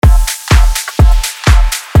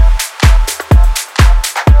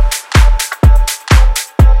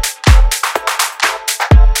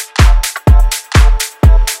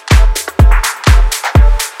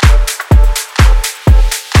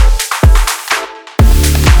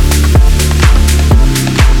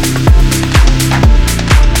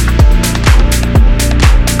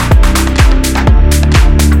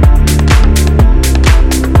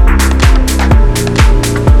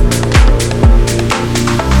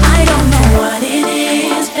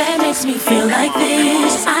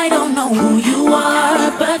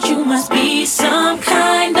some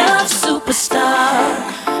kind of superstar.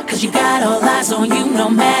 'Cause you got all eyes on you no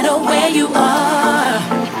matter where you are.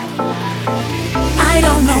 I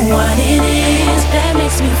don't know what it is that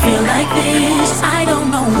makes me feel like this. I don't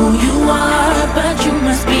know who you are, but you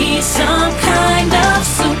must be some kind of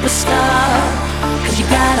superstar. 'Cause you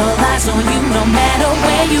got all eyes on you no matter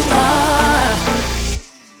where you are.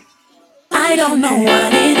 I don't know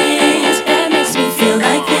what it is that makes me feel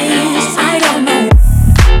like this. I don't know.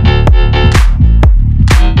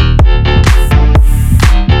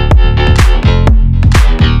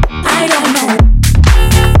 I don't know.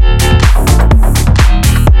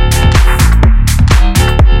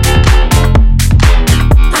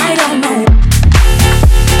 I don't know.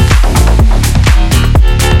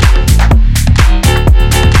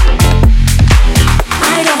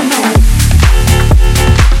 I don't know.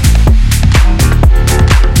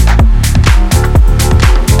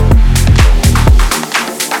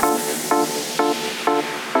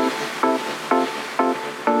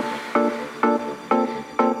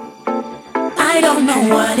 I don't know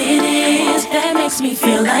what it is that makes me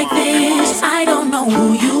feel like this. I don't know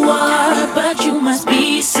who you are, but you must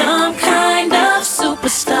be some kind of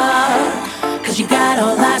superstar. 'Cause you got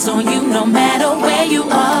all eyes on you no matter where you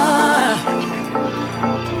are.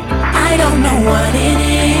 I don't know what it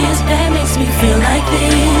is that makes me feel like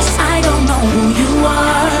this. I don't know who you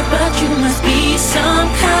are, but you must be some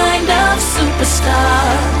kind of superstar.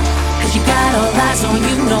 'Cause you got all eyes on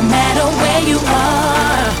you no matter where you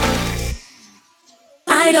are.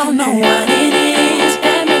 I don't know what it is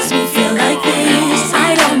that makes me feel like this.